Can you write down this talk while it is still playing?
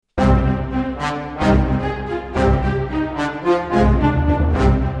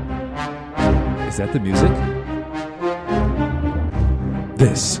that the music?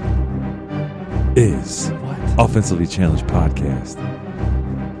 This is Offensively Challenged Podcast.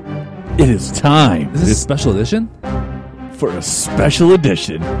 It is time Is this a special edition? for a special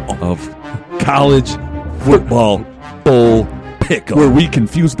edition Of College Football Bowl Pick'em. where we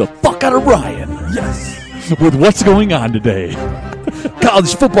confuse the fuck out of Ryan. Yes. With what's going on today.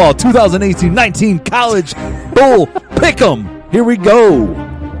 College Football 2018-19 College Bowl Pick'em. Here we go.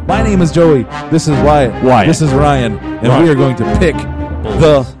 My name is Joey. This is Wyatt. Wyatt. This is Ryan. And we are going to pick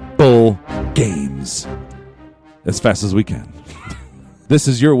the bowl games as fast as we can. This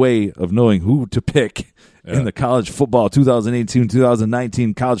is your way of knowing who to pick in the College Football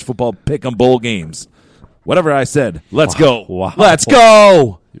 2018-2019 College Football Pick'em Bowl games. Whatever I said, let's go. Wow. Let's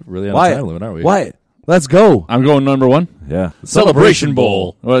go. Really on a Wyatt, time limit, aren't we? Wyatt, let's go. I'm going number one. Yeah. Celebration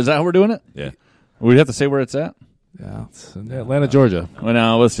Bowl. Well, is that how we're doing it? Yeah. We have to say where it's at? Yeah. It's in Atlanta, Georgia. Well,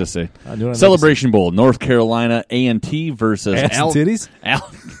 no, let's just say. I knew it on Celebration Bowl, North Carolina A&T versus Ass and titties?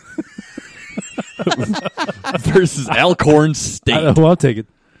 versus Alcorn State. I know who I'm taking.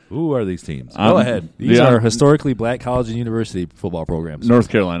 Who are these teams? Go ahead. These Yeah. are historically black college and university football programs. North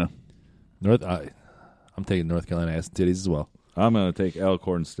Carolina. I'm taking North Carolina ass and titties as well. I'm going to take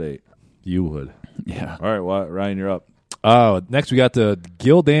Alcorn State. You would. Yeah. All right, Ryan, you're up. Next we got the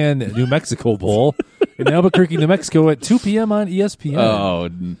Gildan, New Mexico Bowl in Albuquerque, New Mexico at 2 p.m. on ESPN. Oh,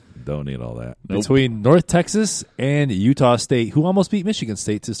 Don't need all that. nope. Between North Texas and Utah State, who almost beat Michigan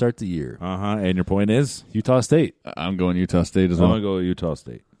State to start the year. Uh-huh. And your point is? Utah State. I'm going Utah State as I'm well. going to go with Utah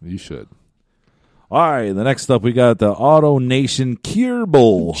State. You should. All right, the next up we got the Auto Nation Cure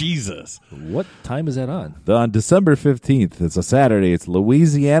Bowl. Jesus. What time is that on? On December 15th. It's a Saturday. It's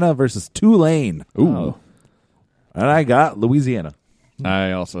Louisiana versus Tulane. Ooh. And I got Louisiana.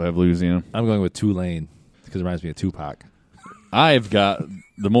 I also have Louisiana. I'm going with Tulane because it reminds me of Tupac. I've got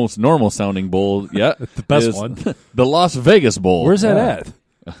the most normal sounding bowl yet. The best is one. The Las Vegas Bowl. Where's that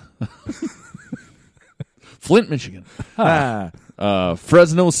at? Flint, Michigan. Ah.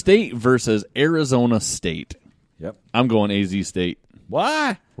 Fresno State versus Arizona State. Yep. I'm going AZ State.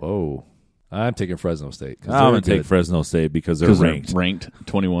 Why? Whoa. I'm taking Fresno State. 'cause I'm they're going to take good. Fresno State because they're 'Cause they're ranked. ranked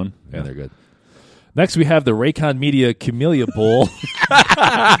 21. Yeah, they're good. Next, we have the Raycon Media Camellia Bowl. Dude,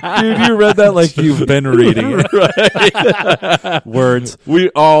 you read that like you've been reading it. Words. We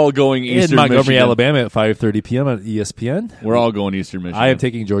all going In Eastern Montgomery, Michigan. Alabama at 5:30 p.m. on ESPN. We're all going Eastern Michigan. I am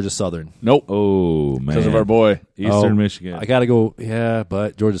taking Georgia Southern. Nope. Oh, man. Because of our boy. Eastern Michigan. I got to go, yeah,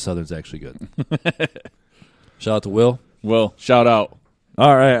 but Georgia Southern's actually good. Shout out to Will. Well, shout out.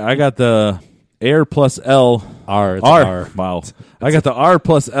 All right, I got the Air plus L. R. It's R. R. Wow. I got the R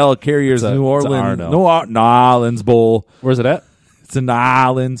plus L Carriers It's a- New it's a R Orleans. now. New Orleans Bowl. Where's it at? It's in New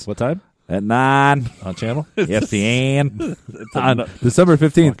Orleans What time? at 9. On channel? ESPN. On December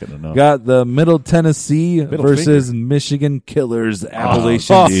 15th. Fucking enough. Got the Middle Tennessee Middle versus Michigan Killers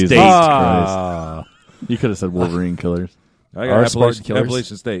Appalachian Oh, State. Jesus Ah. You could have said Wolverine Killers. I Our got Spartan Killers.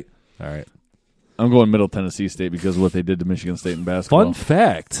 Appalachian State. All right. I'm going Middle Tennessee State because of what they did to Michigan State in basketball. Fun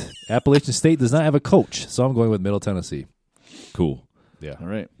fact, Appalachian State does not have a coach, so I'm going with Middle Tennessee. Cool. Yeah. All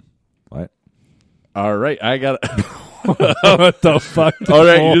right. What? All right. I got it. What the fuck? All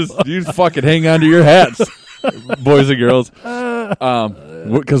right. You just fucking hang on to your hats, boys and girls.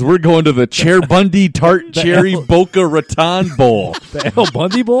 Because we're going to the Chair Bundy Tart Cherry Boca Raton Bowl. The Al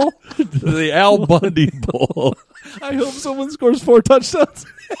Bundy Bowl? The Al Bundy Bowl. I hope someone scores 4 touchdowns.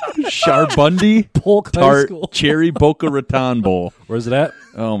 Charbundy Polk High Tart School. Cherry Boca Raton Bowl. Where's it at?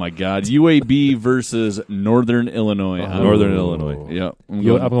 Oh, my God. UAB versus Northern Illinois. Northern Illinois. Yeah. I'm I'm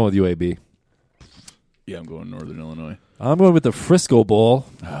going, going with UAB. yeah, I'm going Northern Illinois. I'm going with the Frisco Bowl.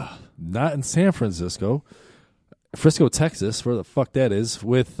 Not in San Francisco. Frisco, Texas, where the fuck that is,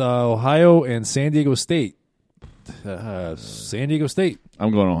 with Ohio and San Diego State. San Diego State.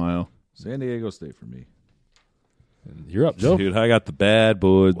 I'm going Ohio. San Diego State for me. You're up, Joe. Dude, I got the bad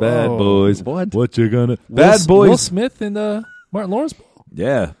boys. Bad Whoa. boys. What? you gonna? Will, Bad boys. Will Smith and Martin Lawrence Bowl.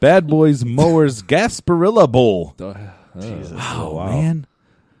 Yeah. Bad boys mowers Gasparilla Bowl. Jesus. Oh, man.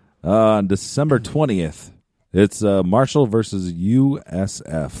 On December 20th, it's Marshall versus USF.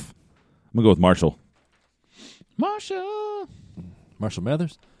 I'm going to go with Marshall. Marshall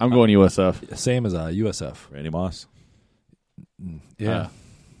Mathers. I'm going USF. Same as USF. Randy Moss. Yeah.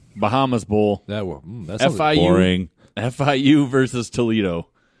 Bahamas Bowl. That's FIU. Boring. FIU versus Toledo.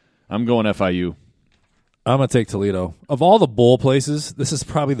 I'm going FIU. I'm going to take Toledo. Of all the bowl places, this is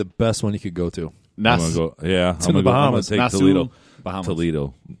probably the best one you could go to. I'm going to go. Yeah. in the Bahamas. I'm going to take Nassau, Toledo. Bahamas.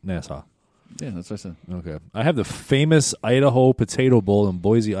 Toledo. Nassau. Yeah, that's what I said. Okay. I have the famous Idaho Potato Bowl in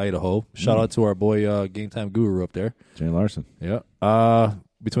Boise, Idaho. Shout out to our boy Game Time Guru up there. Jane Larson. Yeah.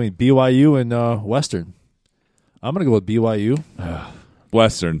 between BYU and Western. I'm going to go with BYU.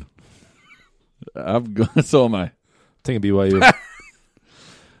 Western. So am I. Taking BYU.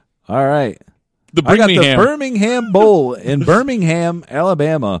 All right. The I got the Birmingham. Birmingham Bowl in Birmingham,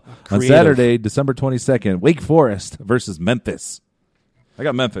 Alabama on Creative. Saturday, December 22nd. Wake Forest versus Memphis. I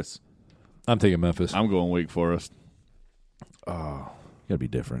got Memphis. I'm taking Memphis. I'm going Wake Forest. Got to be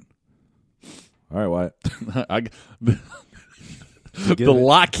different. All right, Wyatt. The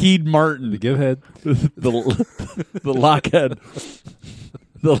Lockheed Martin. The give head. The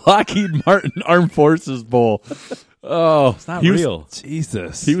Lockheed Martin Armed Forces Bowl. Oh, It's not real.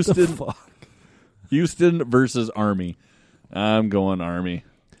 Jesus. Houston versus Army. I'm going Army.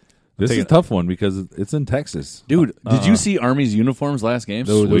 This is a tough one because it's in Texas. Dude, did you see Army's uniforms last game?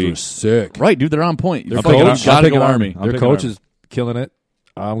 Those Sweet. are sick. Right, dude, they're on point. They're Their fucking coach- gotta picking go Army. Army. I'm Their picking coach Army. is killing it.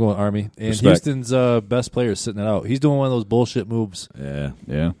 I'm going Army. And Respect. Houston's best player is sitting it out. He's doing one of those bullshit moves. Yeah.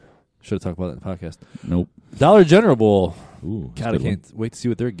 Yeah. Should have talked about that in the podcast. Nope. Dollar General Bowl. Ooh, God, I that's a good can't wait to see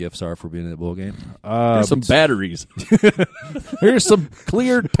what their gifts are for being in the bowl game. There's some batteries. Here's some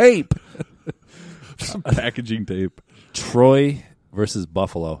clear tape. Some packaging tape. Troy versus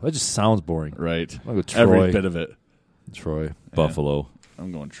Buffalo. That just sounds boring. Right. I'll go Troy. Every bit of it. Troy. Buffalo.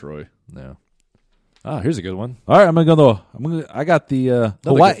 I'm going Troy. No. Here's a good one. All right, I'm gonna go. I got the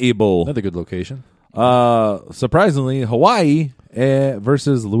Hawaii Bowl. Another good location. Surprisingly, Hawaii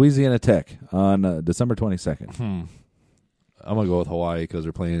versus Louisiana Tech on December 22nd. I'm going to go with Hawaii because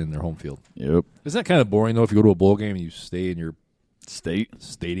they're playing in their home field. Yep. Isn't that kind of boring, though, if you go to a bowl game and you stay in your State.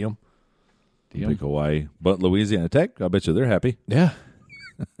 stadium? I pick Hawaii, but Louisiana Tech. I bet you they're happy. Yeah.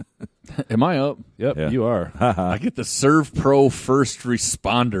 Am I up? Yep, Yeah. you are. I get the Serve Pro First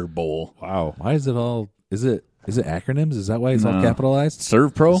Responder Bowl. Wow. Why is it all? Is it acronyms? Is that why it's all No. capitalized?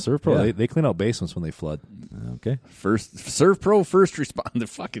 Serve Pro? Surf Pro, Yeah. they clean out basements when they flood. Okay. Serve Pro First Responder.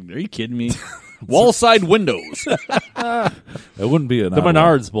 Fucking, are you kidding me? Wall side windows. It wouldn't be an The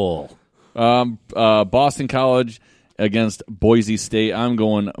Menards Bowl. Boston College against Boise State. I'm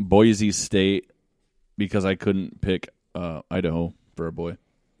going Boise State because I couldn't pick Idaho for a boy.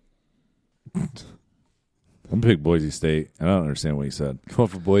 I'm gonna pick Boise State. I don't understand what you said. Going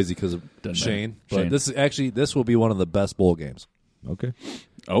for Boise because of Doesn't Shane. matter. But Shane. this will be one of the best bowl games. Okay.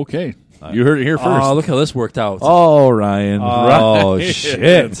 Okay. You heard it here first. Oh, look how this worked out. Oh, Ryan. Oh,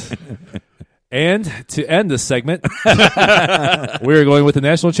 shit. And to end this segment, we're going with the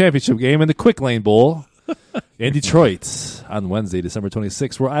national championship game in the Quick Lane Bowl in Detroit on Wednesday, December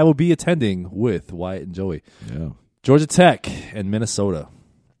 26th, where I will be attending with Wyatt and Joey. Yeah. Georgia Tech and Minnesota.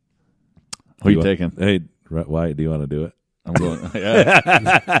 Who are you taking? Hey, Wyatt, do you want to do it? I'm going.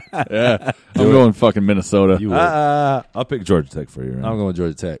 Yeah. I'm going fucking Minnesota. You would. I'll pick Georgia Tech for you. Ryan. I'm going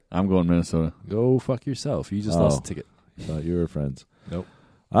Georgia Tech. I'm going Minnesota. Go fuck yourself. You just lost a ticket. Thought you were friends. Nope.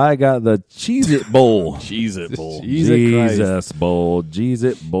 I got the Cheez-It Bowl. Cheez-It Bowl. Jesus Bowl.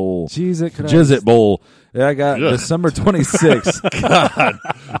 Cheez-It Bowl. Jesus Christ. Jizzit Bowl. Yeah, I got December 26th. God.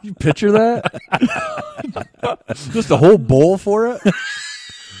 You picture that? Just a whole bowl for it?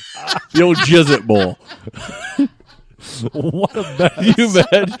 The old Jizzit Bowl. What a mess. Can you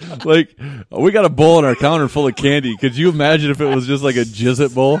imagine? Like, we got a bowl on our counter full of candy. Could you imagine if it was just like a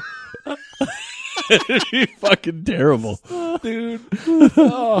Jizzit Bowl? It'd be fucking terrible. dude.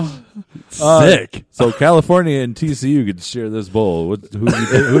 Sick. So California and TCU could share this bowl.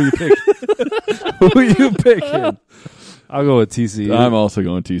 Who you pick? Who you picking? I'll go with TCU. I'm also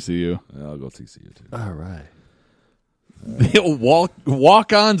going TCU. I'll go TCU too. All right. The old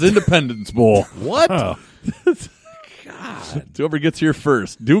Walk-Ons Independence Bowl. What? Oh. God. Whoever gets here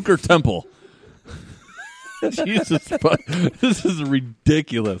first, Duke or Temple? Jesus, this is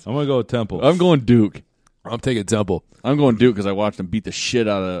ridiculous. I'm gonna go with Temple. I'm going Duke. I'm taking Temple. I'm going Duke because I watched them beat the shit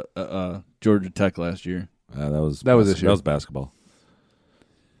out of Georgia Tech last year. That was this year. That was basketball.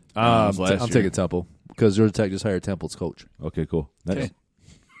 was last I'm year. taking Temple because Georgia Tech just hired Temple's coach. Okay, cool. Next. Okay.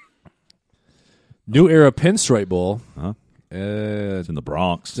 New Era Pinstripe Bowl. Huh? It's It's in the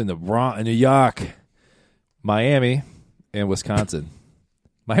Bronx. in the in New York, Miami, and Wisconsin.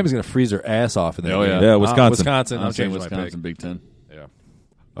 Miami's going to freeze their ass off in there. Oh, yeah. Yeah, Wisconsin. Wisconsin. I'm I'm saying changing my Wisconsin, Big Ten. pick. Yeah.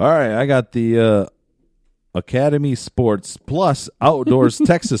 All right, I got the Academy Sports Plus Outdoors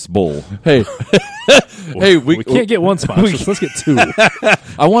Texas Bowl. Hey, hey, We can't get one sponsor, so let's get two.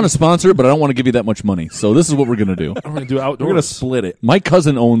 I want to sponsor it, but I don't want to give you that much money. So this is what we're going to do. We're going to do outdoors. We're gonna split it. My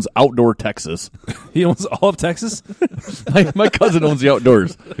cousin owns Outdoor Texas. He owns all of Texas. My cousin owns the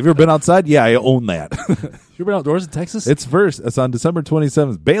outdoors. Have you ever been outside? Yeah, I own that. You ever been outdoors in Texas? It's on December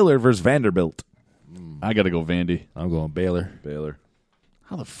 27th. Baylor versus Vanderbilt. I got to go Vandy. I'm going Baylor. Baylor.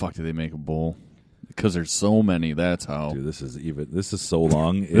 How the fuck do they make a bowl? Because there's so many. That's how. Dude, this is so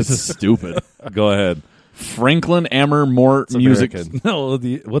long. This is stupid. Go ahead. Franklin Ammer Mort Music. American. No,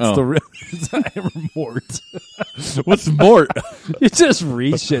 what's It's Mort. What's Mort? You just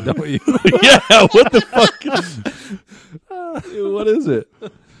read shit, don't you? Yeah, what the fuck? what is it?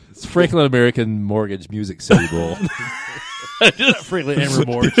 It's Franklin American Mortgage Music City Bowl. Franklin Amber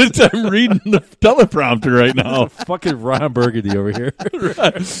Mort. I'm reading the teleprompter right now. Fucking Ron Burgundy over here.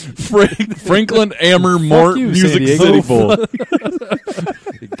 Franklin Ammer Mort you, Music San City Diego. Bowl.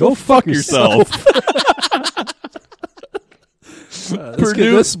 Go fuck Yourself.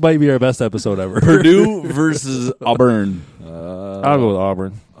 This might be our best episode ever. Purdue versus Auburn. I'll go with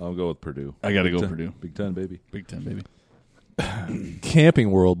Auburn. I'll go with Purdue. I got to go Purdue. Big Ten, baby. Big Ten, baby.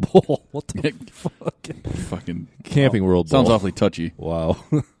 Camping World Bowl. What the fuck? Fucking Camping World Bowl. sounds awfully touchy. Wow.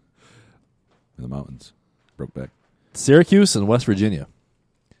 In the mountains. Brokeback. Syracuse and West Virginia.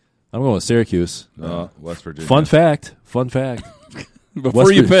 I'm going with Syracuse. West Virginia. Fun fact.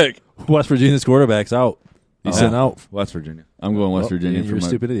 Before you pick, West Virginia's quarterback's out. He's sitting out. West Virginia. I'm going West Well, Virginia and for you're a my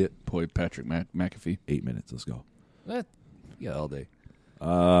stupid idiot. boy Patrick McAfee. 8 minutes. Let's go. Yeah, all day.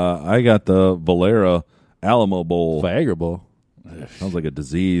 I got the Valera Alamo Bowl. Viagra Bowl. Sounds like a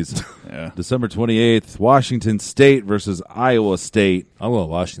disease. Yeah, December 28th, Washington State versus Iowa State. I'm going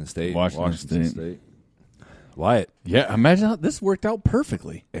Washington State. Washington State. Wyatt. Yeah, imagine how this worked out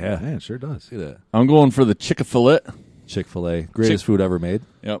perfectly. Yeah. Man, it sure does. See that. I'm going for the Chick-fil-A. Chick-fil-A. Greatest food ever made.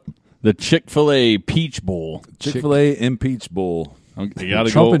 Yep. The Chick-fil-A Peach Bowl. Chick-fil-A Impeach Bowl. You got to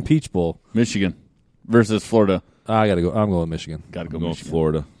Trump go and Peach Bowl. Michigan versus Florida. I got to go. I'm going with Michigan. Got to go I'm going with Michigan.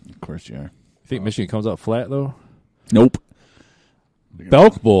 Florida. Of course you are. You think Michigan comes out flat, though? Nope.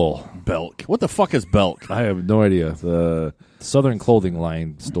 Belk Bowl. Belk. What the fuck is Belk? I have no idea. The Southern Clothing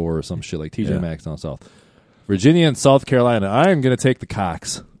Line store or some shit like TJ Yeah. Maxx down south. Virginia and South Carolina. I'm going to take the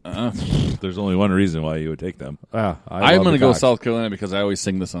Cox. there's only one reason why you would take them. I'm I'm going to go South Carolina because I always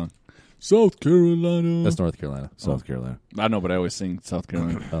sing the song. South Carolina. That's North Carolina. South Carolina. I know, but I always sing South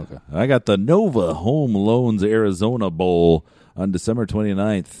Carolina. Okay. I got the Nova Home Loans Arizona Bowl on December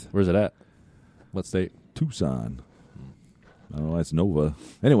 29th. Where's it at? What state? Tucson. I don't know why it's Nova.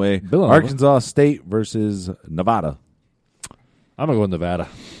 Anyway, Villanova. Arkansas State versus Nevada. I'm going to go with Nevada.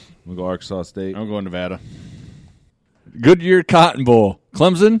 We'll go Arkansas State. I'm going Nevada. Goodyear Cotton Bowl.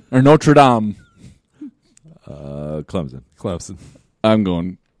 Clemson or Notre Dame? Clemson. Clemson. I'm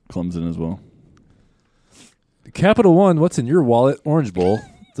going Clemson as well. Capital One, what's in your wallet? Orange Bowl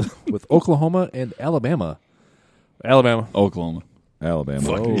with Oklahoma and Alabama. Alabama. Oklahoma. Alabama.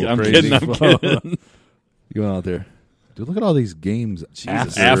 Fuck, Oh, I'm crazy. kidding. I'm kidding. You going out there? Dude, look at all these games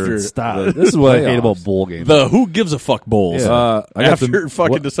After- Stop. This is what I hate playoffs. about bowl games. The Who Gives a Fuck Bowls. I got After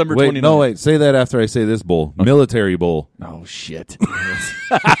fucking December wait, 29th. No, wait. Say that after I say this bowl. Military Bowl. Oh, shit.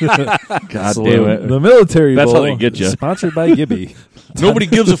 God damn it. The military That's bowl. how they get ya. Sponsored by Gibby. Nobody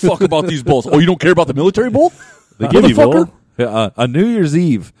gives a fuck about these bowls. Oh, you don't care about the military bowl? The Gibby Motherfucker? Bowl. A New Year's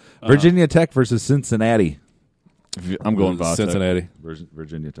Eve. Virginia Tech versus Cincinnati. I'm going Vodtech. Cincinnati.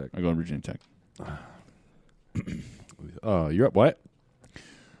 Virginia Tech. I'm going Virginia Tech. You're up what?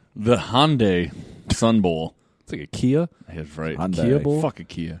 The Hyundai Sun Bowl. It's like a Kia. That's right. Hyundai. Kia Bowl. Fuck a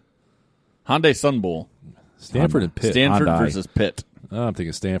Kia. Hyundai Sun Bowl. Stanford and Pitt. Stanford Hyundai. versus Pitt. I'm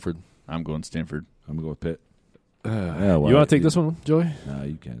thinking Stanford. I'm going Stanford. I'm going to go with Pitt. You want to take this one, Joey? No,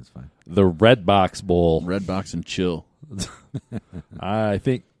 you can. It's fine. The Red Box Bowl. Red Box and chill. I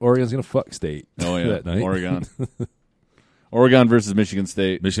think Oregon's going to fuck State. Oh, yeah. that night. Oregon. Oregon versus Michigan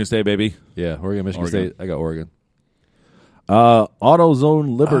State. Michigan State, baby. Yeah, Oregon, Michigan Oregon. State. I got Oregon.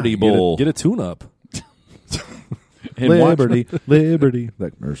 AutoZone Liberty Bowl. Get a tune-up. And watch- Liberty.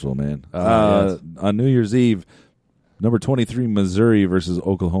 That commercial, man. Yes. On New Year's Eve, number 23, Missouri versus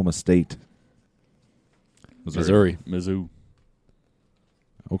Oklahoma State. Missouri. Mizzou.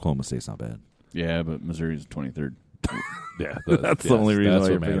 Oklahoma State's not bad. Yeah, but Missouri's 23rd. Yeah, That's the only reason that's why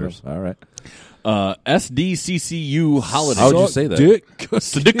you're what picking matters. them. All right. SDCCU holiday. How would you say that? Dick.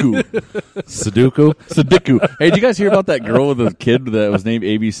 Sudoku. Sudoku? Sudoku. Hey, did you guys hear about that girl with a kid that was named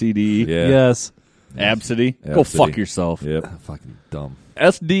ABCD? Yeah. Yes. Absidy? Go Absidy. fuck yourself. Yep. Fucking dumb.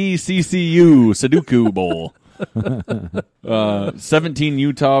 SDCCU Sudoku Bowl. 17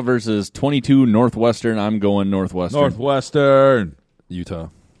 Utah versus 22 Northwestern. I'm going Northwestern. Northwestern. Utah.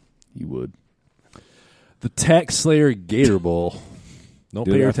 You would. The Tax Slayer Gator Bowl. Don't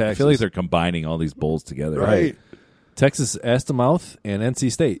Dude, pay your I taxes. feel like they're combining all these bowls together. right. Texas Astamouth and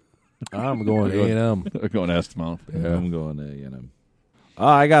NC State. I'm going A&M. I'm going Estamouth. Yeah. I'm going to A&M.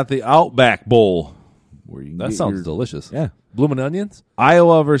 I got the Outback Bowl. Where you can That get sounds your- delicious. Yeah. Bloomin' Onions?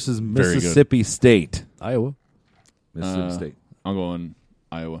 Iowa versus good. Mississippi State. Iowa. Mississippi State. I'm going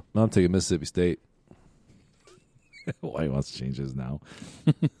Iowa. No, I'm taking Mississippi State. Why he wants to change his now?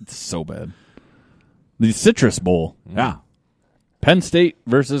 It's so bad. The Citrus Bowl. Yeah. Penn State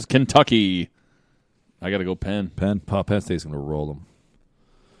versus Kentucky. I got to go Penn. Penn State's going to roll them.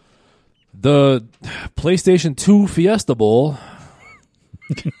 The PlayStation 2 Fiesta Bowl.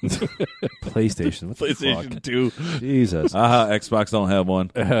 PlayStation. What the fuck? 2. Jesus. Xbox don't have one.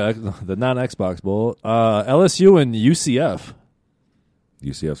 The non-Xbox Bowl. LSU and UCF.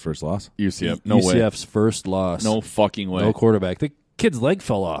 UCF's first loss? UCF. No way. UCF's first loss. No fucking way. No quarterback. The kid's leg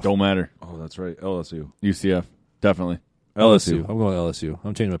fell off. Don't matter. Oh, that's right. LSU. UCF. Definitely. LSU. I'm going LSU.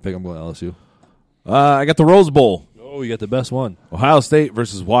 I'm changing my pick. I'm going LSU. I got the Rose Bowl. Oh, you got the best one. Ohio State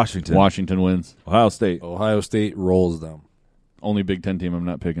versus Washington. Washington wins. Ohio State. Ohio State rolls them. Only Big Ten team I'm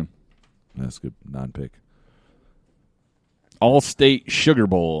not picking. That's a good non-pick. All-State Sugar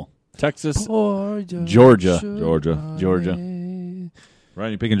Bowl. Texas. Georgia. Georgia.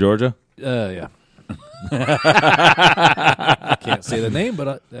 Ryan, you picking Georgia? Yeah. Can't say the name,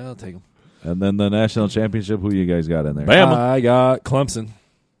 but I'll take them. And then the national championship, who you guys got in there? Bama. I got Clemson.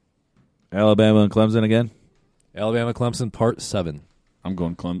 Alabama and Clemson again? Alabama, Clemson, part 7. I'm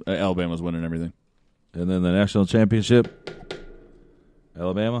going Alabama's winning everything. And then the national championship,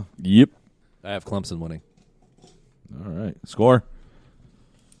 Alabama? Yep. I have Clemson winning. All right. Score?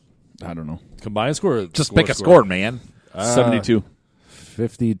 I don't know. Combined score? Just pick a score, man. 72.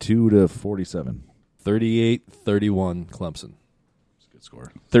 52-47. 38-31 Clemson. Good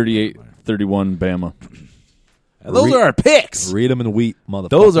score. 38-31 Bama. And those are our picks. Read them and wheat, motherfuckers.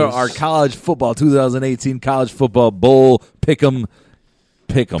 Those are our college football 2018 college football bowl pick'em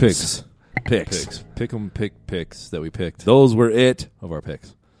picks. Picks that we picked Those were it. of our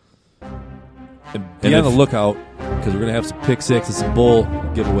picks. And be on the lookout because we're going to have some pick six and some bowl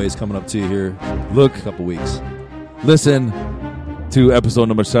giveaways coming up to you here in a couple weeks. Listen to episode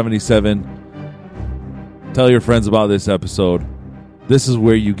number 77. Tell your friends about this episode. This is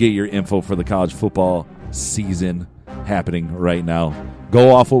where you get your info for the college football season happening right now.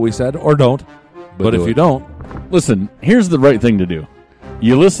 Go off what we said or don't. But if you don't, listen, here's the right thing to do.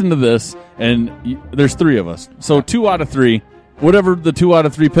 You listen to this, and there's 3 of us. So 2 out of 3, whatever the 2 out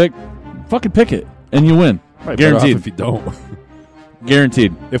of 3 pick, fucking pick it, and you win. Right, guaranteed. if you don't.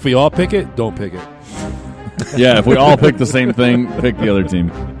 Guaranteed. If we all pick it, don't pick it. Yeah, if we all pick the same thing, pick the other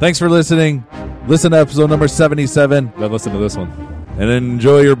team. thanks for listening. Listen to episode number 77 Then listen to this one. and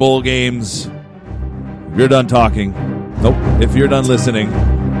enjoy your bowl games. If you're done talking. Nope. If you're done listening,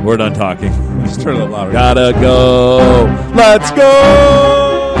 we're done talking. Just turn it up louder. Gotta go. Let's go.